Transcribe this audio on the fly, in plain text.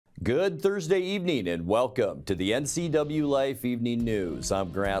Good Thursday evening and welcome to the NCWLIFE Evening News. I'm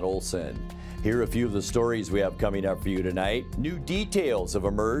Grant Olson. Here are a few of the stories we have coming up for you tonight. New details have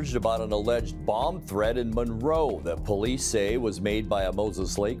emerged about an alleged bomb threat in Monroe that police say was made by a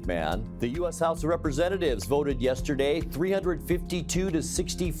Moses Lake man. The U.S. House of Representatives voted yesterday 352 to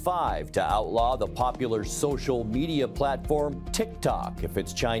 65 to outlaw the popular social media platform TikTok if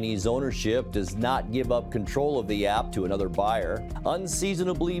its Chinese ownership does not give up control of the app to another buyer.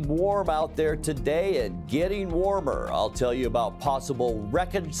 Unseasonably warm out there today and getting warmer. I'll tell you about possible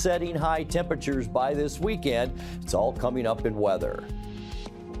record-setting high temperatures by this weekend. It's all coming up in weather.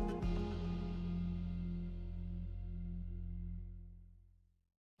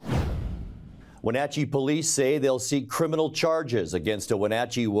 Wenatchee police say they'll seek criminal charges against a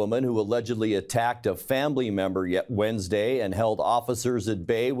Wenatchee woman who allegedly attacked a family member Wednesday and held officers at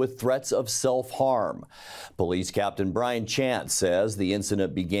bay with threats of self-harm. Police Captain Brian Chance says the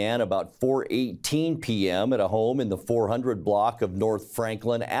incident began about 4:18 p.m. at a home in the 400 block of North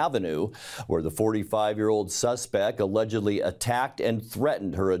Franklin Avenue, where the 45-year-old suspect allegedly attacked and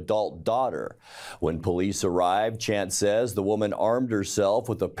threatened her adult daughter. When police arrived, Chance says the woman armed herself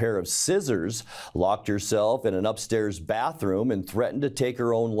with a pair of scissors, locked herself in an upstairs bathroom, and threatened to take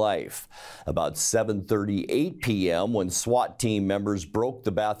her own life. About 7:38 p.m., when SWAT team members broke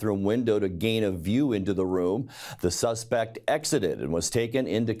the bathroom window to gain a view into the room, the suspect exited and was taken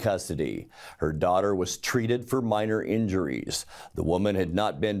into custody. Her daughter was treated for minor injuries. The woman had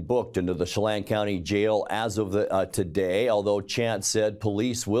not been booked into the Chelan County Jail as of today, although Chance said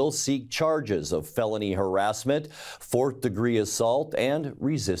police will seek charges of felony harassment, fourth-degree assault, and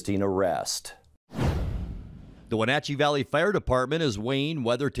resisting arrest. The Wenatchee Valley Fire Department is weighing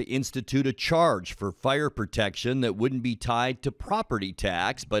whether to institute a charge for fire protection that wouldn't be tied to property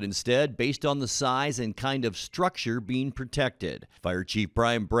tax, but instead based on the size and kind of structure being protected. Fire Chief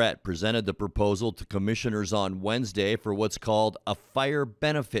Brian Brett presented the proposal to commissioners on Wednesday for what's called a fire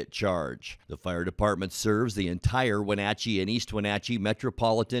benefit charge. The fire department serves the entire Wenatchee and East Wenatchee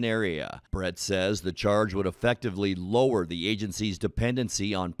metropolitan area. Brett says the charge would effectively lower the agency's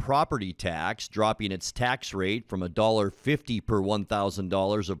dependency on property tax, dropping its tax rate from $1.50 per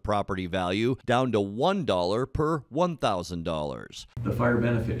 $1,000 of property value down to $1 per $1,000. The fire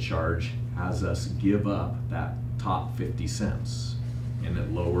benefit charge has us give up that top 50 cents, and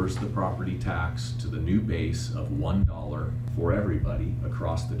it lowers the property tax to the new base of $1 for everybody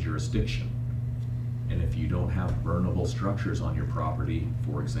across the jurisdiction. And if you don't have burnable structures on your property,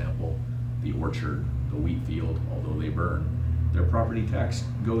 for example, the orchard, the wheat field, although they burn, their property tax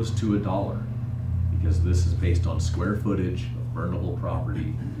goes to $1. Because this is based on square footage of burnable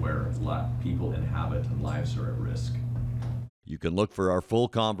property where people inhabit and lives are at risk. You can look for our full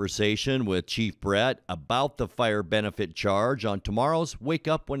conversation with Chief Brett about the fire benefit charge on tomorrow's Wake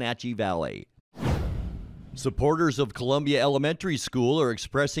Up Wenatchee Valley. Supporters of Columbia Elementary School are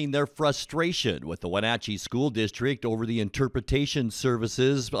expressing their frustration with the Wenatchee School District over the interpretation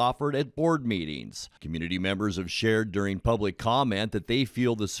services offered at board meetings. Community members have shared during public comment that they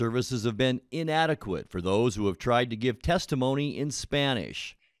feel the services have been inadequate for those who have tried to give testimony in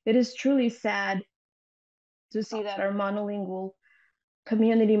Spanish. It is truly sad to see that our monolingual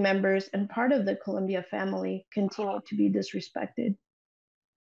community members and part of the Columbia family continue to be disrespected.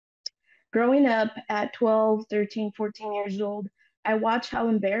 Growing up at 12, 13, 14 years old, I watched how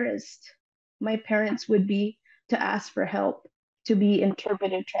embarrassed my parents would be to ask for help, to be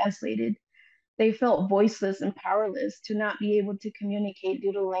interpreted, translated. They felt voiceless and powerless to not be able to communicate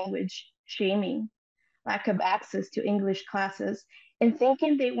due to language shaming, lack of access to English classes, and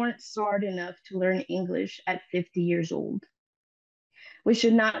thinking they weren't smart enough to learn English at 50 years old. We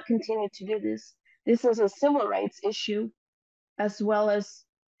should not continue to do this. This is a civil rights issue, as well as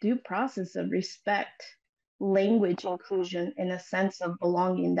due process of respect, language inclusion, and a sense of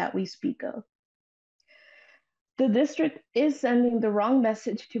belonging that we speak of. The district is sending the wrong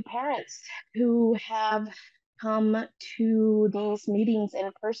message to parents who have come to these meetings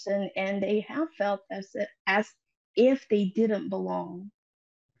in person, and they have felt as if they didn't belong.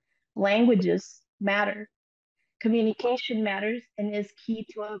 Languages matter. Communication matters and is key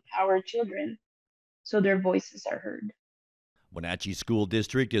to empower children so their voices are heard. Wenatchee School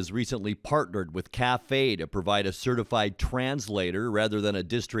District has recently partnered with CAFE to provide a certified translator rather than a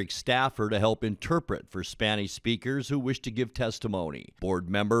district staffer to help interpret for Spanish speakers who wish to give testimony. Board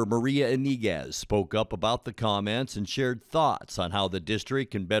member Maria Iniguez spoke up about the comments and shared thoughts on how the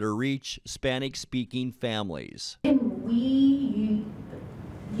district can better reach Hispanic-speaking families. Can we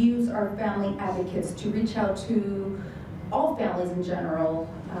use our family advocates to reach out to all families in general,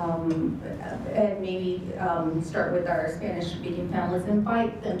 and maybe start with our Spanish-speaking families,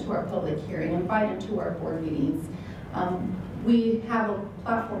 invite them to our public hearing, invite them to our board meetings. We have a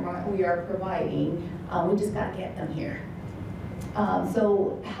platform that we are providing, we just got to get them here.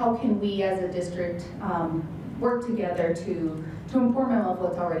 So how can we as a district work together to inform them of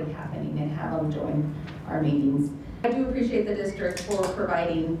what's already happening and have them join our meetings? I do appreciate the district for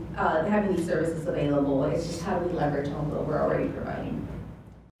providing, having these services available. It's just how do we leverage on what we're already providing.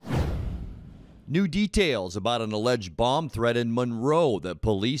 New details about an alleged bomb threat in Monroe that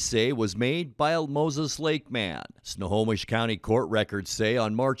police say was made by a Moses Lake man. Snohomish County court records say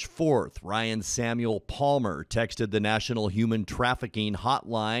on March 4th, Ryan Samuel Palmer texted the National Human Trafficking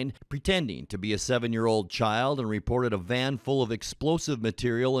Hotline pretending to be a 7-year-old child and reported a van full of explosive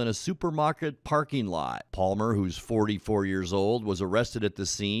material in a supermarket parking lot. Palmer, who's 44 years old, was arrested at the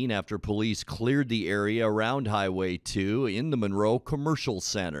scene after police cleared the area around Highway 2 in the Monroe Commercial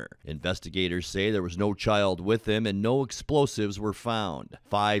Center. Investigators say there was no child with him and no explosives were found.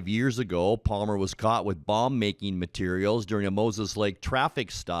 5 years ago, Palmer was caught with bomb-making materials during a Moses Lake traffic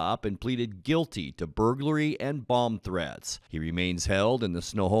stop and pleaded guilty to burglary and bomb threats. He remains held in the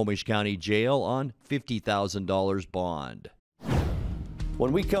Snohomish County Jail on $50,000 bond.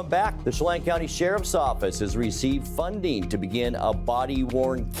 When we come back, the Chelan County Sheriff's Office has received funding to begin a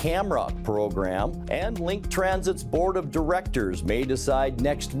body-worn camera program, and Link Transit's Board of Directors may decide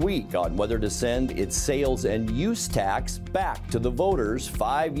next week on whether to send its sales and use tax back to the voters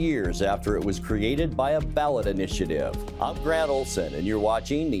 5 years after it was created by a ballot initiative. I'm Grant Olson, and you're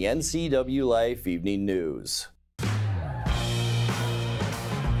watching the NCWLIFE Evening News.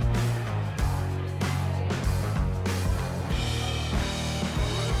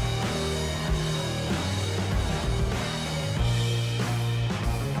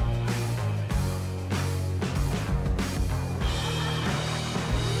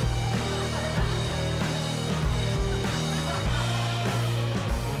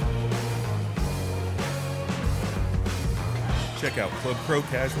 Check out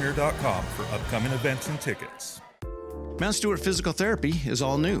clubcrowcashmere.com for upcoming events and tickets. Mount Stewart Physical Therapy is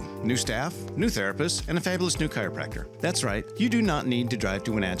all new. New staff, new therapists, and a fabulous new chiropractor. That's right, you do not need to drive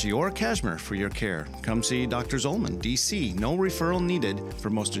to Wenatchee or Cashmere for your care. Come see Dr. Zolman, DC. No referral needed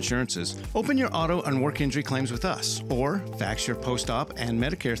for most insurances. Open your auto and work injury claims with us, or fax your post-op and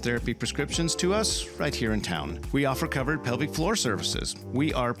Medicare therapy prescriptions to us right here in town. We offer covered pelvic floor services.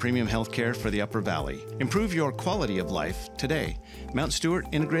 We are premium health care for the Upper Valley. Improve your quality of life today. Mount Stewart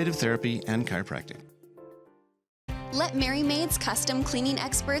Integrative Therapy and Chiropractic. Let Mary Maid's custom cleaning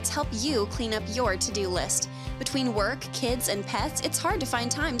experts help you clean up your to-do list. Between work, kids, and pets, it's hard to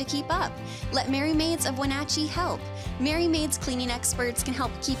find time to keep up. Let Mary Maids of Wenatchee help. Mary Maid's cleaning experts can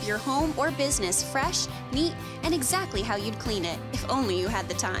help keep your home or business fresh, neat, and exactly how you'd clean it, if only you had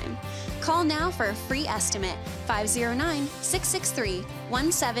the time. Call now for a free estimate,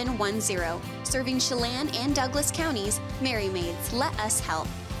 509-663-1710. Serving Chelan and Douglas counties, Mary Maids, let us help.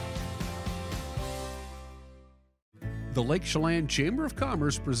 The Lake Chelan Chamber of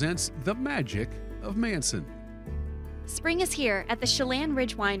Commerce presents The Magic of Manson. Spring is here at the Chelan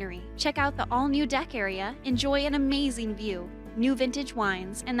Ridge Winery. Check out the all-new deck area, enjoy an amazing view, new vintage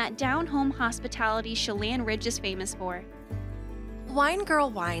wines, and that down-home hospitality Chelan Ridge is famous for. Wine Girl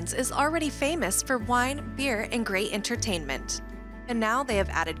Wines is already famous for wine, beer, and great entertainment. And now they have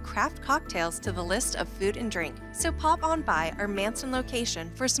added craft cocktails to the list of food and drink, so pop on by our Manson location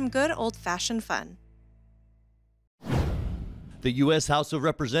for some good old-fashioned fun. The U.S. House of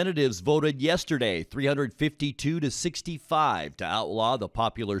Representatives voted yesterday 352 to 65 to outlaw the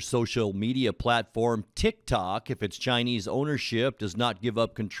popular social media platform TikTok if its Chinese ownership does not give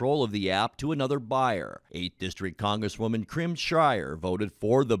up control of the app to another buyer. 8th District Congresswoman Krim Schreier voted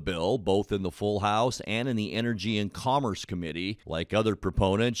for the bill, both in the full House and in the Energy and Commerce Committee. Like other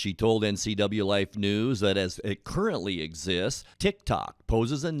proponents, she told NCWLIFE News that as it currently exists, TikTok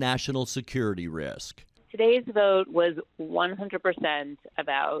poses a national security risk. Today's vote was 100%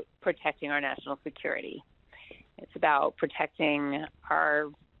 about protecting our national security. It's about protecting our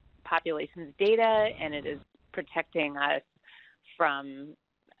population's data, and it is protecting us from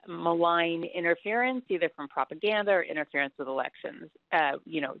malign interference, either from propaganda or interference with elections.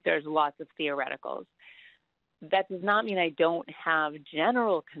 There's lots of theoreticals. That does not mean I don't have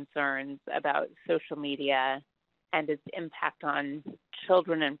general concerns about social media and its impact on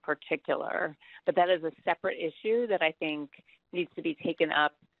children in particular. But that is a separate issue that I think needs to be taken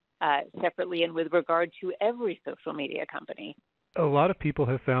up separately and with regard to every social media company. A lot of people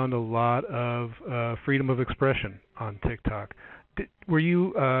have found a lot of freedom of expression on TikTok. Did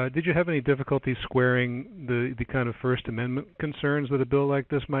you have any difficulty squaring the kind of First Amendment concerns that a bill like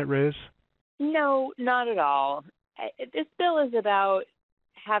this might raise? No, not at all. This bill is about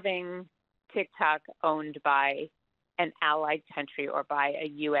having TikTok owned by an allied country or by a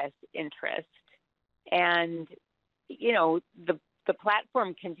U.S. interest. And, you know, the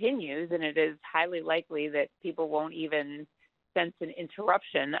platform continues, and it is highly likely that people won't even sense an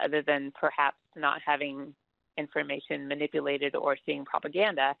interruption other than perhaps not having information manipulated or seeing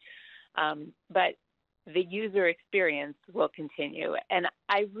propaganda. But the user experience will continue. And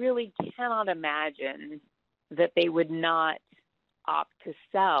I really cannot imagine that they would not opt to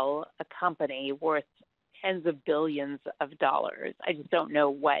sell a company worth tens of billions of dollars. I just don't know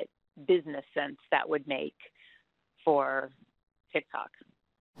what business sense that would make for TikTok.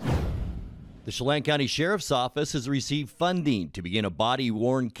 The Chelan County Sheriff's Office has received funding to begin a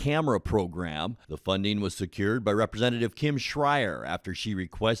body-worn camera program. The funding was secured by Representative Kim Schreier after she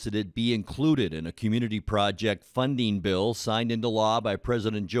requested it be included in a community project funding bill signed into law by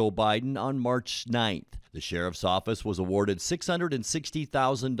President Joe Biden on March 9th. The Sheriff's Office was awarded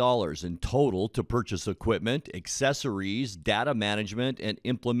 $660,000 in total to purchase equipment, accessories, data management, and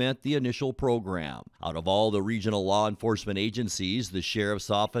implement the initial program. Out of all the regional law enforcement agencies, the Sheriff's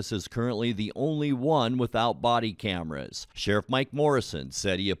Office is currently the only one without body cameras. Sheriff Mike Morrison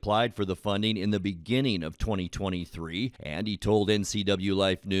said he applied for the funding in the beginning of 2023, and he told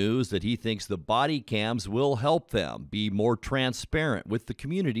NCWLIFE News that he thinks the body cams will help them be more transparent with the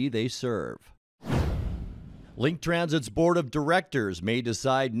community they serve. Link Transit's board of directors may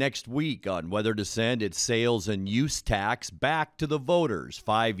decide next week on whether to send its sales and use tax back to the voters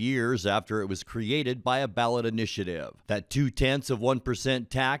 5 years after it was created by a ballot initiative. That 0.2%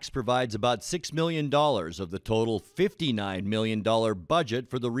 tax provides about $6 million of the total $59 million budget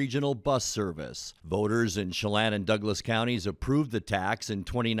for the regional bus service. Voters in Chelan and Douglas counties approved the tax in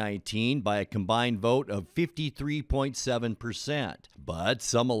 2019 by a combined vote of 53.7%. But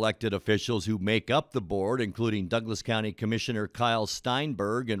some elected officials who make up the board, including Douglas County Commissioner Kyle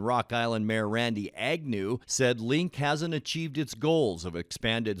Steinberg and Rock Island Mayor Randy Agnew, said Link hasn't achieved its goals of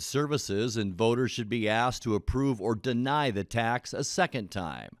expanded services and voters should be asked to approve or deny the tax a second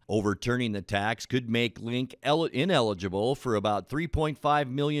time. Overturning the tax could make Link ineligible for about $3.5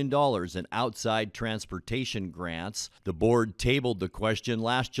 million in outside transportation grants. The board tabled the question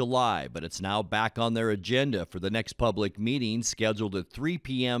last July, but it's now back on their agenda for the next public meeting scheduled at 3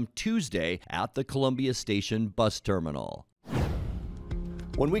 p.m. Tuesday at the Columbia Station bus terminal.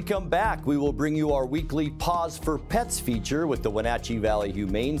 When we come back, we will bring you our weekly Pause for Pets feature with the Wenatchee Valley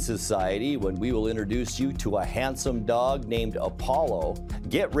Humane Society, when we will introduce you to a handsome dog named Apollo.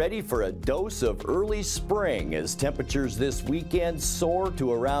 Get ready for a dose of early spring as temperatures this weekend soar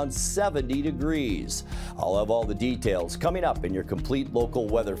to around 70 degrees. I'll have all the details coming up in your complete local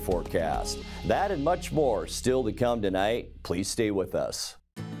weather forecast. That and much more still to come tonight. Please stay with us.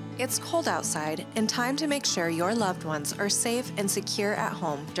 It's cold outside and time to make sure your loved ones are safe and secure at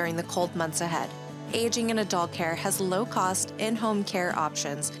home during the cold months ahead. Aging and Adult Care has low-cost, in-home care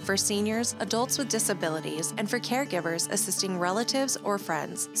options for seniors, adults with disabilities, and for caregivers assisting relatives or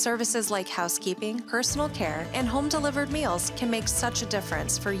friends. Services like housekeeping, personal care, and home-delivered meals can make such a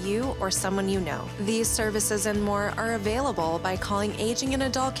difference for you or someone you know. These services and more are available by calling Aging and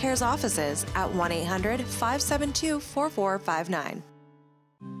Adult Care's offices at 1-800-572-4459.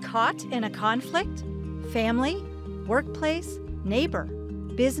 Caught in a conflict? Family? Workplace? Neighbor?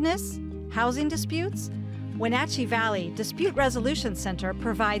 Business? Housing disputes? Wenatchee Valley Dispute Resolution Center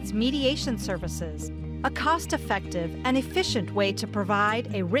provides mediation services, a cost-effective and efficient way to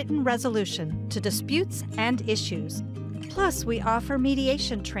provide a written resolution to disputes and issues. Plus, we offer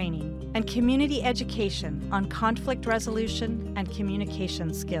mediation training and community education on conflict resolution and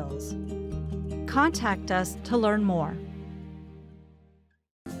communication skills. Contact us to learn more.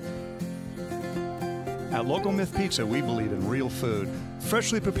 At Local Myth Pizza, we believe in real food,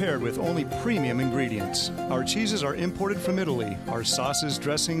 freshly prepared with only premium ingredients. Our cheeses are imported from Italy. Our sauces,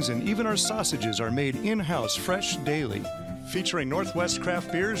 dressings, and even our sausages are made in-house fresh daily. Featuring Northwest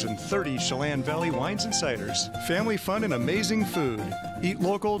craft beers and 30 Chelan Valley wines and ciders. Family fun and amazing food. Eat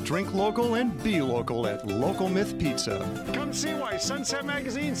local, drink local, and be local at Local Myth Pizza. Come see why Sunset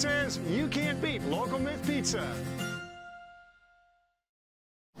Magazine says you can't beat Local Myth Pizza.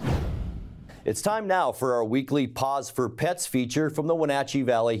 It's time now for our weekly Pause for Pets feature from the Wenatchee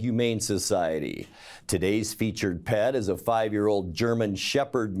Valley Humane Society. Today's featured pet is a 5-year-old German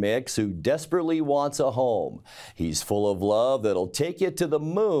Shepherd mix who desperately wants a home. He's full of love that'll take you to the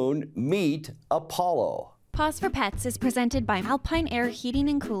moon. Meet Apollo. Pause for Pets is presented by Alpine Air Heating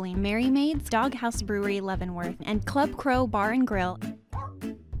and Cooling, Merry Maids, Doghouse Brewery, Leavenworth, and Club Crow Bar and Grill.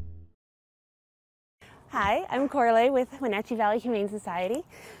 Hi, I'm Corley with Wenatchee Valley Humane Society,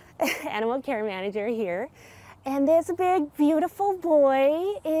 animal care manager here. And this big, beautiful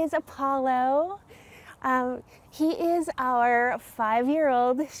boy is Apollo. He is our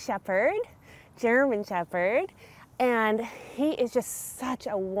 5-year-old shepherd, German shepherd, and he is just such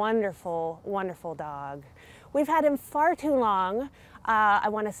a wonderful, wonderful dog. We've had him far too long. I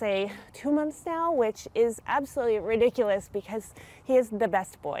want to say 2 months now, which is absolutely ridiculous because he is the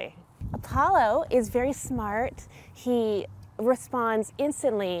best boy. Apollo is very smart. He responds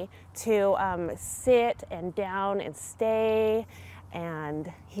instantly to sit and down and stay,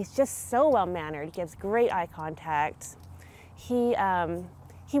 and he's just so well-mannered, gives great eye contact. He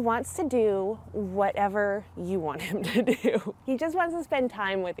wants to do whatever you want him to do. He just wants to spend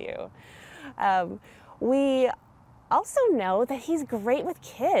time with you. We also know that he's great with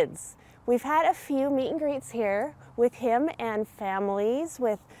kids. We've had a few meet and greets here with him and families,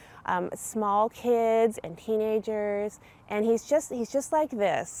 with small kids and teenagers, and he's just like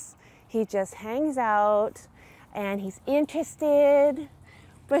this. He just hangs out and he's interested,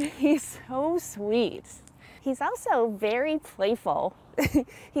 but he's so sweet. He's also very playful.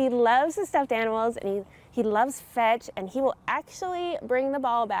 He loves the stuffed animals, and he loves fetch, and he will actually bring the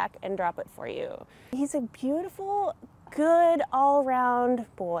ball back and drop it for you. He's a beautiful, good all-round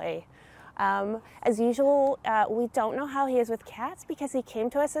boy. As usual, we don't know how he is with cats because he came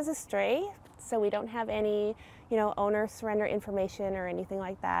to us as a stray, so we don't have any, owner surrender information or anything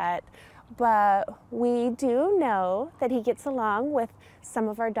like that. But we do know that he gets along with some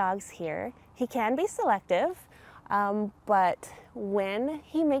of our dogs here. He can be selective, but when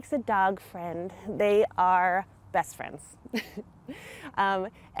he makes a dog friend, they are best friends.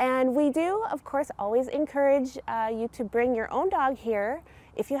 And we do, of course, always encourage you to bring your own dog here,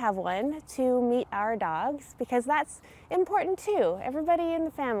 if you have one, to meet our dogs, because that's important too. Everybody in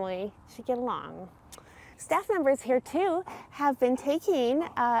the family should get along. Staff members here too have been taking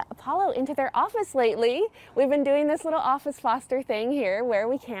Apollo into their office lately. We've been doing this little office foster thing here where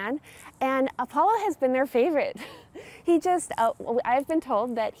we can, and Apollo has been their favorite. He just, I've been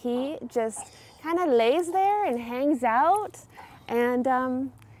told that he just kind of lays there and hangs out, and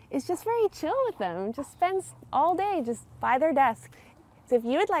is just very chill with them, just spends all day just by their desk. So if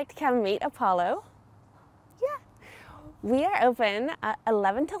you would like to come meet Apollo, we are open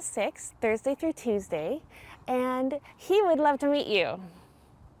 11 till 6, Thursday through Tuesday, and he would love to meet you.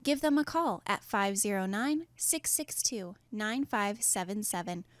 Give them a call at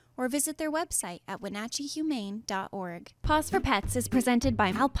 509-662-9577 or visit their website at wenatcheehumane.org. Pause for Pets is presented by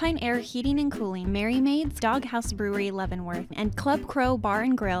Alpine Air Heating and Cooling, Merry Maids, Doghouse Brewery, Leavenworth, and Club Crow Bar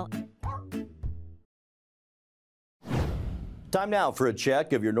and Grill. Time now for a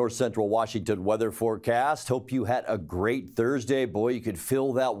check of your North Central Washington weather forecast. Hope you had a great Thursday. Boy, you could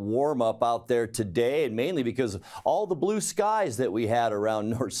feel that warm up out there today, and mainly because of all the blue skies that we had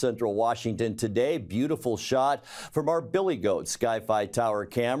around North Central Washington today. Beautiful shot from our Billy Goat Sky-Fi Tower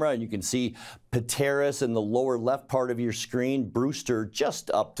camera, and you can see Pateros in the lower left part of your screen, Brewster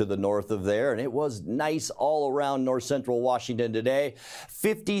just up to the north of there, and it was nice all around North Central Washington today.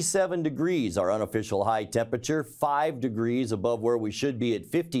 57 degrees, our unofficial high temperature, 5 degrees above where we should be at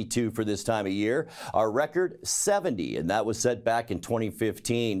 52 for this time of year. Our record 70, and that was set back in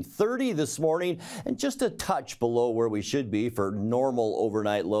 2015. 30 this morning, and just a touch below where we should be for normal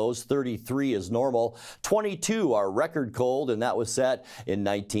overnight lows. 33 is normal. 22 our record cold, and that was set in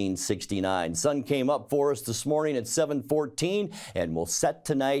 1969. Sun came up for us this morning at 7:14 and will set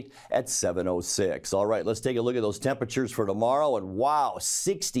tonight at 7:06. All right, let's take a look at those temperatures for tomorrow, and wow,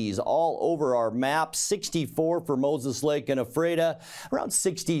 60s all over our map. 64 for Moses Lake and Ephrata, around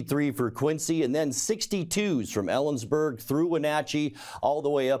 63 for Quincy, and then 62s from Ellensburg through Wenatchee all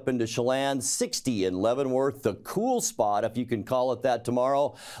the way up into Chelan. 60 in Leavenworth, the cool spot, if you can call it that,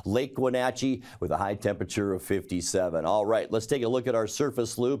 tomorrow. Lake Wenatchee with a high temperature of 57. All right, let's take a look at our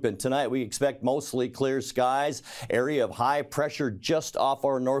surface loop, and tonight we expect mostly clear skies, area of high pressure just off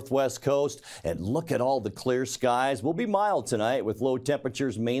our northwest coast, and look at all the clear skies. We'll be mild tonight with low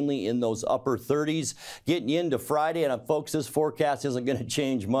temperatures mainly in those upper 30s. Getting you into Friday, and folks, this this forecast isn't going to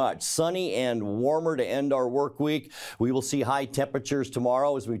change much. Sunny and warmer to end our work week. We will see high temperatures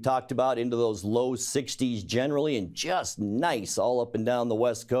tomorrow, as we talked about, into those low 60s generally, and just nice all up and down the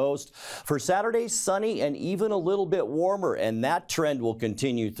west coast. For Saturday, sunny and even a little bit warmer, and that trend will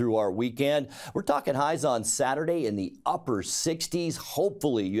continue through our weekend. We're talking highs on Saturday in the upper 60s.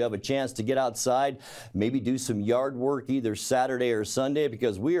 Hopefully you have a chance to get outside, maybe do some yard work either Saturday or Sunday,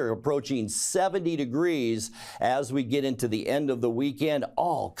 because we are approaching 70 degrees as we get into the end of the weekend.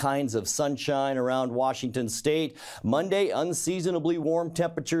 All kinds of sunshine around Washington State. Monday, unseasonably warm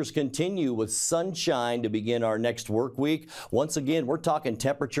temperatures continue with sunshine to begin our next work week. Once again, we're talking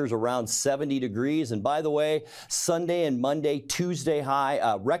temperatures around 70 degrees. And by the way, Sunday and Monday, Tuesday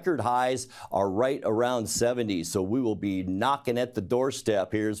record highs are right around 70. So we will be knocking at the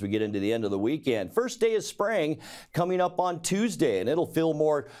doorstep here as we get into the end of the weekend. First day of spring coming up on Tuesday, and it'll feel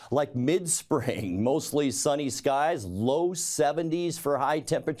more like mid-spring. Mostly sunny skies, low 70s for high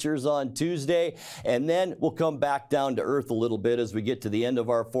temperatures on Tuesday, and then we'll come back down to earth a little bit as we get to the end of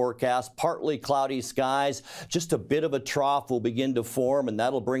our forecast. Partly cloudy skies, just a bit of a trough will begin to form, and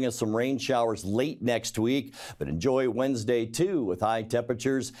that'll bring us some rain showers late next week. But enjoy Wednesday too, with high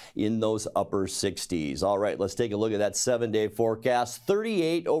temperatures in those upper 60s. All right, let's take a look at that 7-day forecast.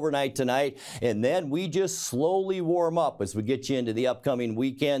 38 overnight tonight, and then we just slowly warm up as we get you into the upcoming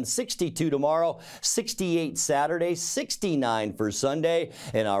weekend. 62 tomorrow, 68 Saturday, 69 for Sunday,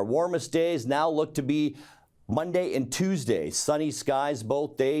 and our warmest days now look to be Monday and Tuesday. Sunny skies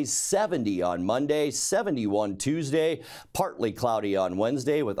both days, 70 on Monday, 71 Tuesday, partly cloudy on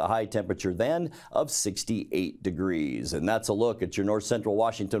Wednesday with a high temperature then of 68 degrees. And that's a look at your North Central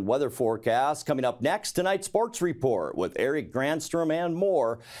Washington weather forecast. Coming up next, tonight's sports report with Eric Granstrom and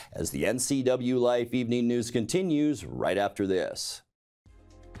more as the NCWLIFE Evening News continues right after this.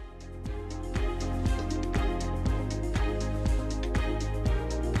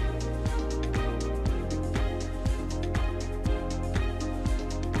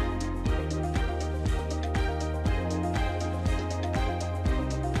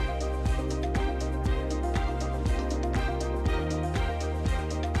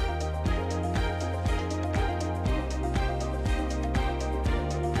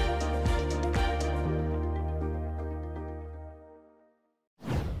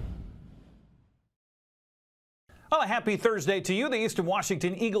 Well, a happy Thursday to you. The Eastern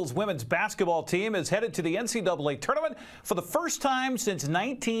Washington Eagles women's basketball team is headed to the NCAA tournament for the first time since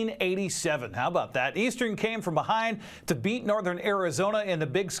 1987. How about that? Eastern came from behind to beat Northern Arizona in the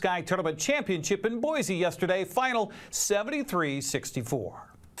Big Sky Tournament Championship in Boise yesterday, final 73-64.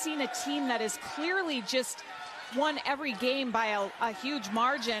 Seen a team that is clearly just won every game by a huge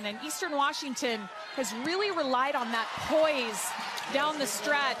margin, and Eastern Washington has really relied on that poise down the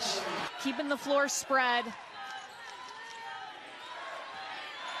stretch, keeping the floor spread.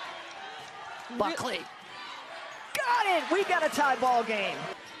 Buckley. Got it! We got a tie ball game.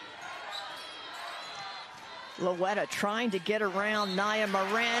 Louetta trying to get around Nia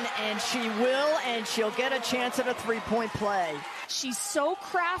Moran, and she will, and she'll get a chance at a three-point play. She's so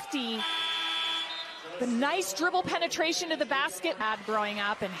crafty. The nice dribble penetration to the basket. Had growing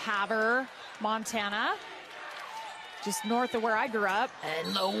up in Havre, Montana, just north of where I grew up.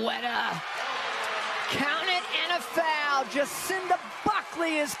 And Louetta, count it, and a foul. Jacinda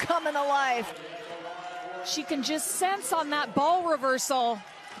Buckley is coming to life. She can just sense on that ball reversal.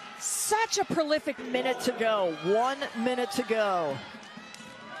 Such a prolific. Minute to go. 1 minute to go.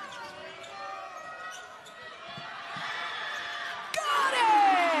 Got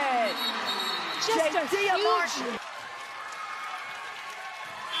it! Just a huge... Martin.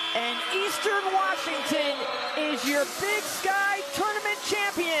 And Eastern Washington is your Big Sky Tournament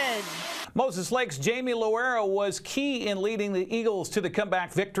champion. Moses Lake's Jamie Loera was key in leading the Eagles to the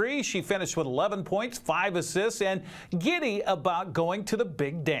comeback victory. She finished with 11 points, 5 assists, and giddy about going to the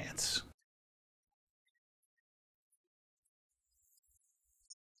big dance.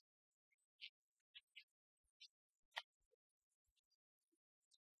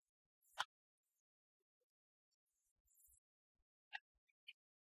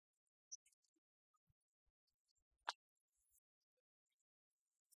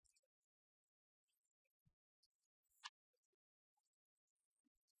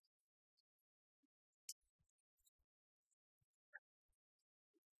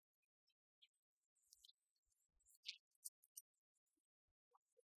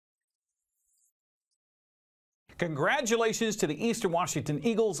 Congratulations to the Eastern Washington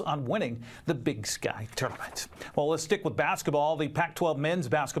Eagles on winning the Big Sky Tournament. Well, let's stick with basketball. The Pac-12 men's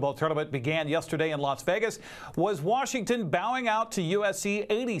basketball tournament began yesterday in Las Vegas. Was Washington bowing out to USC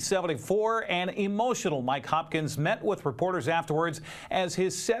 80-74, and emotional Mike Hopkins met with reporters afterwards as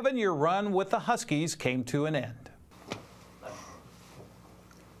his 7-year run with the Huskies came to an end.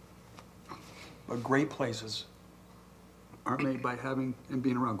 But great places aren't made by having and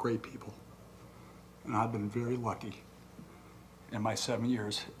being around great people. And I've been very lucky in my 7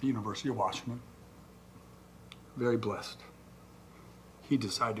 years at the University of Washington. Very blessed. He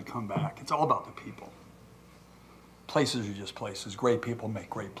decided to come back. It's all about the people. Places are just places. Great people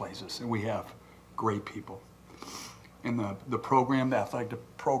make great places, and we have great people. And the program, the athletic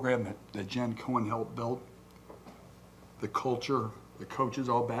program that Jen Cohen helped build, the culture, the coaches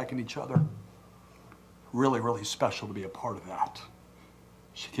all backing each other, really, really special to be a part of that.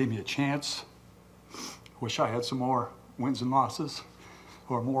 She gave me a chance. Wish I had some more wins and losses,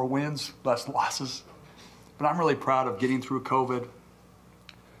 or more wins, less losses. But I'm really proud of getting through COVID.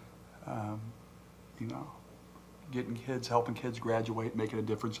 You know, getting kids, helping kids graduate, making a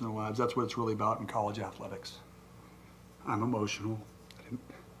difference in their lives. That's what it's really about in college athletics. I'm emotional. I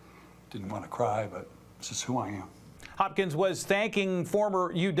didn't want to cry, but it's just who I am. Hopkins was thanking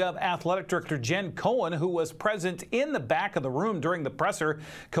former UW athletic director Jen Cohen, who was present in the back of the room during the presser.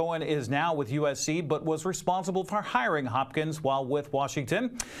 Cohen is now with USC, but was responsible for hiring Hopkins while with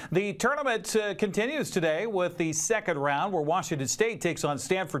Washington. The tournament continues today with the second round, where Washington State takes on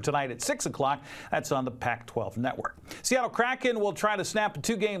Stanford tonight at 6 o'clock. That's on the Pac-12 network. Seattle Kraken will try to snap a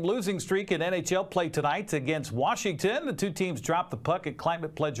 2-game losing streak in NHL play tonight against Washington. The two teams drop the puck at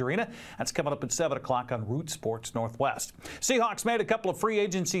Climate Pledge Arena. That's coming up at 7 o'clock on Root Sports Northwest. Seahawks made a couple of free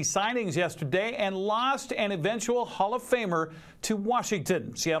agency signings yesterday and lost an eventual Hall of Famer to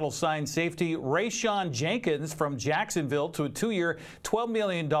Washington. Seattle signed safety Rayshon Jenkins from Jacksonville to a 2-year, $12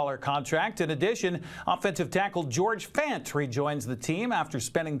 million contract. In addition, offensive tackle George Fant rejoins the team after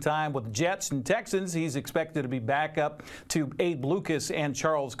spending time with Jets and Texans. He's expected to be back up to Abe Lucas and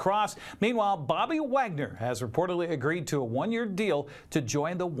Charles Cross. Meanwhile, Bobby Wagner has reportedly agreed to a 1-year deal to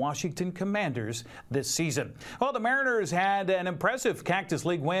join the Washington Commanders this season. Well, the Mariners had an impressive Cactus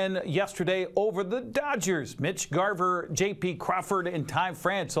League win yesterday over the Dodgers. Mitch Garver, J.P. Crawford, and Ty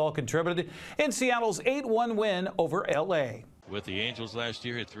France all contributed in Seattle's 8-1 win over L.A. With the Angels last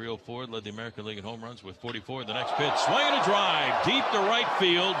year, hit 304, led the American League in home runs with 44. The next pitch, swinging a drive deep to right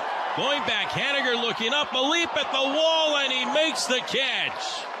field. Going back, Haniger looking up, a leap at the wall, and he makes the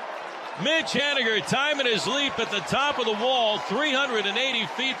catch. Mitch Haniger timing his leap at the top of the wall, 380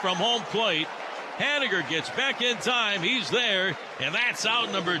 feet from home plate. Haniger gets back in time. He's there, and that's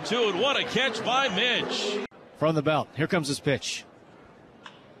out number 2. And what a catch by Mitch. From the belt, here comes his pitch.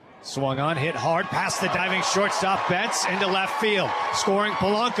 Swung on, hit hard, past the diving shortstop Betts into left field. Scoring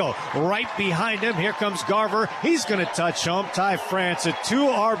Polanco right behind him. Here comes Garver. He's going to touch home. Ty France, a 2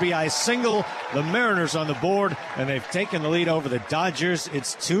 RBI single. The Mariners on the board, and they've taken the lead over the Dodgers.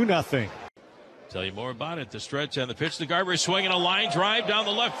 It's 2-0. Tell you more about it. The stretch and the pitch to Garver, swinging a line drive down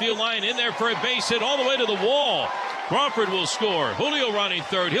the left field line, in there for a base hit all the way to the wall. Crawford will score. Julio running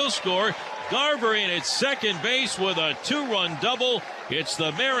third. He'll score. Garver in at second base with a 2-run double. It's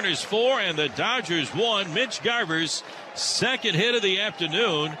the Mariners 4 and the Dodgers 1. Mitch Garver's second hit of the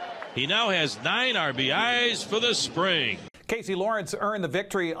afternoon. He now has 9 RBIs for the spring. Casey Lawrence earned the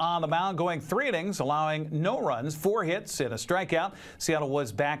victory on the mound, going 3 innings, allowing no runs, 4 hits, and a strikeout. Seattle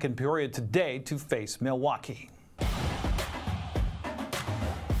was back in Peoria today to face Milwaukee.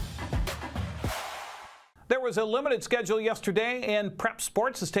 There was a limited schedule yesterday in prep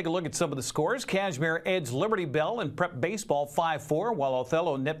sports. Let's take a look at some of the scores. Cashmere edged Liberty Bell in prep baseball 5-4, while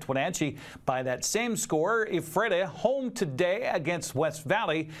Othello nipped Wenatchee by that same score. Ephrata home today against West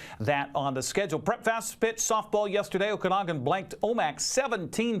Valley. That on the schedule. Prep fast pitch softball yesterday. Okanagan blanked Omak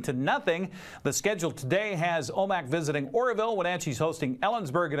 17-0. The schedule today has Omak visiting Oroville. Wenatchee's hosting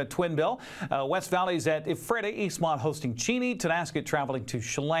Ellensburg in a twin bill. West Valley's at Ephrata. Eastmont hosting Cheney. Tonasket traveling to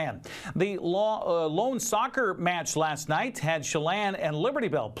Chelan. The lone soccer match last night had Chelan and Liberty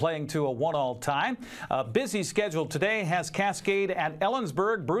Bell playing to a 1-1 tie. A busy schedule today has Cascade at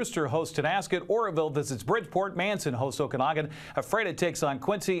Ellensburg. Brewster hosts Tonasket. Oroville visits Bridgeport. Manson hosts Okanagan. Ephrata takes on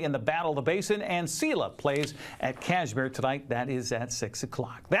Quincy in the Battle of the Basin. And Sela plays at Cashmere tonight. That is at 6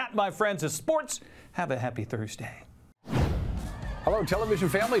 o'clock. That, my friends, is sports. Have a happy Thursday. Hello, television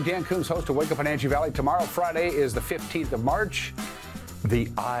family. Dan Coombs, host of Wake Up Wenatchee Valley. Tomorrow, Friday, is the 15th of March. The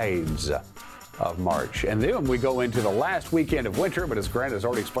Ides of March. And then we go into the last weekend of winter, but as Grant has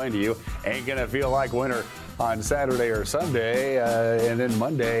already explained to you, ain't going to feel like winter on Saturday or Sunday. And then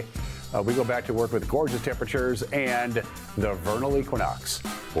Monday, We go back to work with gorgeous temperatures, and the vernal equinox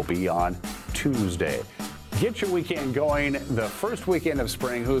will be on Tuesday. Get your weekend going. The first weekend of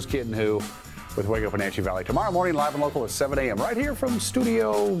spring. Who's kidding who? With Wake Up Wenatchee Valley. Tomorrow morning, live and local at 7 a.m. right here from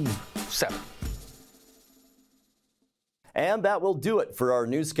Studio 7. And that will do it for our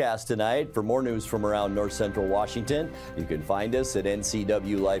newscast tonight. For more news from around North Central Washington, you can find us at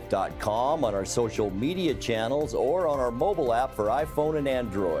NCWLIFE.com, on our social media channels, or on our mobile app for iPhone and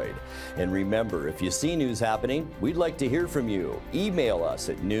Android. And remember, if you see news happening, we'd like to hear from you. Email us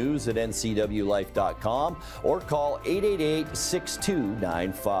at news@ncwlife.com or call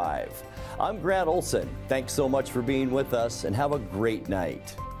 888-6295. I'm Grant Olson. Thanks so much for being with us, and have a great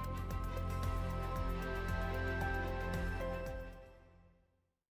night.